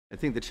I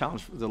think the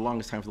challenge for the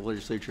longest time for the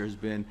legislature has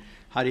been,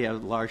 how do you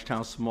have large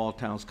towns, small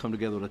towns come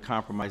together with a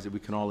compromise that we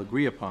can all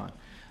agree upon?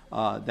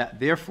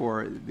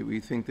 Therefore, we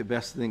think the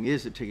best thing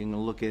is taking a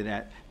look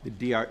at the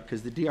DR,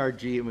 because the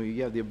DRG, I mean,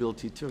 you have the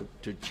ability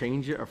to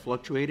change it or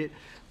fluctuate it,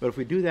 but if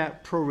we do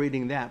that,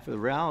 prorating that, the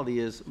reality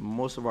is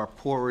most of our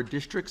poorer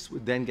districts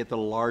would then get the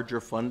larger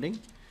funding,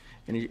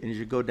 and as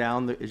you go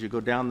down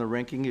the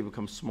ranking, you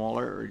become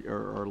smaller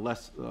or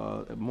less,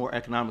 more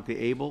economically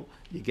able,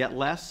 you get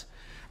less.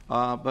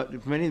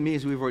 But many of the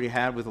meetings we've already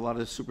had with a lot of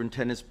the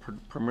superintendents,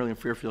 primarily in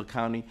Fairfield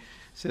County,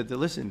 said that,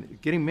 listen,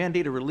 getting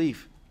mandated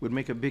relief would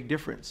make a big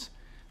difference.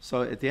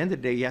 So at the end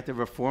of the day, you have to have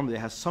a form that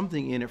has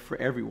something in it for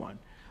everyone.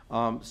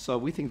 So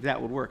we think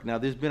that would work. Now,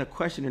 there's been a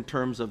question in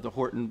terms of the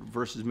Horton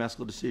versus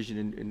Meskel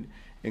decision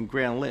in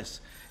Grand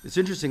List. It's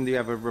interesting that you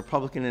have a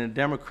Republican and a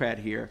Democrat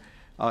here.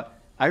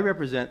 I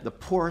represent the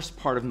poorest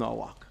part of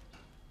Norwalk.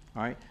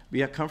 All right,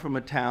 we have come from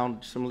a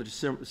town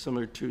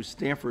similar to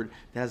Stamford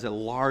that has a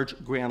large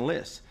Grand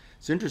List.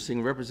 It's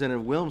interesting,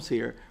 Representative Wilms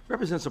here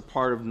represents a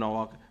part of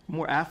Norwalk,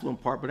 more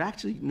affluent part, but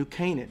actually New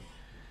Canaan.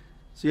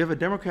 So you have a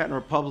Democrat and a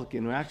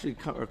Republican who actually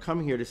are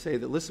coming here to say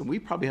that, listen, we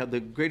probably have the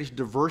greatest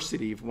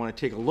diversity, if you want to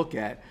take a look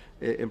at,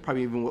 and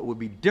probably even what would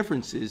be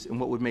differences and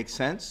what would make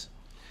sense.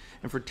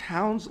 And for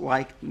towns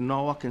like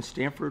Norwalk and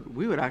Stamford,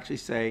 we would actually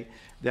say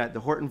that the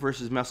Horton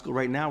versus Meskel,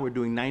 right now we're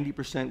doing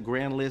 90%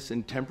 Grand List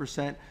and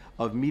 10%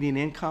 of median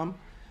income.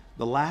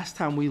 The last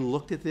time we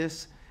looked at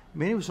this,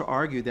 many of us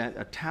argue that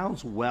a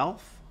town's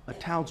wealth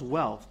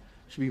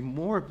should be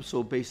more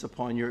so based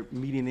upon your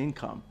median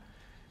income.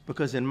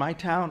 Because in my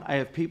town, I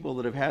have people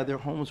that have had their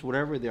homes,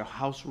 whatever, they're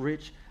house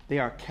rich, they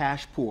are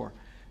cash poor.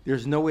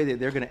 There's no way that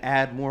they're gonna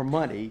add more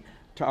money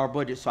to our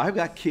budget. So I've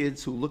got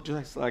kids who look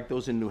just like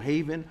those in New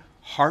Haven,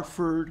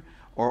 Hartford,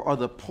 or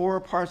the poorer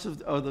parts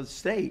of the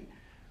state,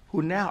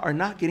 who now are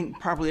not getting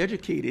properly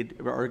educated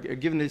or are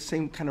given the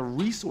same kind of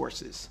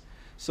resources.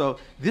 So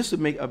this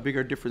would make a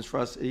bigger difference for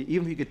us,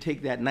 even if you could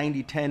take that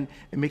 90-10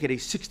 and make it a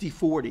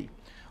 60-40,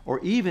 or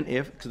even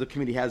if, because the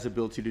committee has the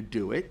ability to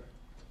do it,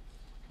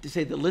 to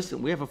say that,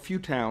 listen, we have a few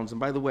towns, and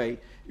by the way,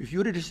 if you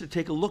were to just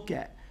take a look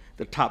at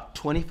the top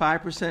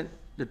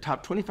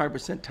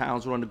 25%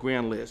 towns are on the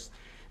Grand List,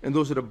 and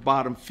those are the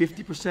bottom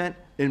 50%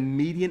 in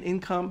median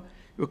income,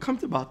 it would come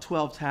to about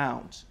 12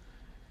 towns.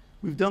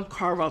 We've done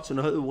carve-outs in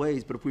other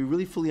ways, but if we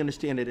really fully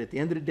understand it, at the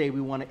end of the day,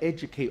 we want to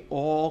educate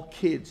all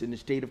kids in the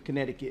state of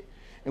Connecticut.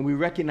 And we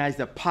recognize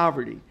that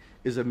poverty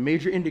is a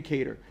major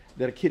indicator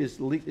that a kid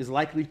is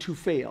likely to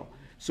fail.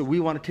 So we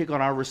want to take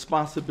on our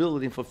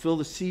responsibility and fulfill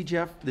the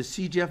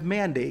CGF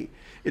mandate.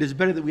 It is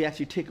better that we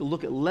actually take a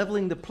look at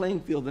leveling the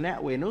playing field in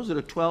that way. And those are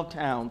the 12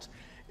 towns.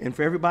 And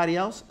for everybody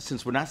else,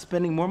 since we're not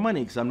spending more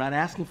money, because I'm not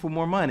asking for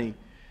more money,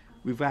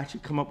 we've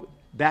actually come up with,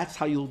 that's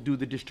how you'll do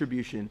the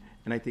distribution.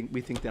 And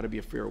we think that'll be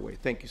a fair way.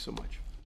 Thank you so much.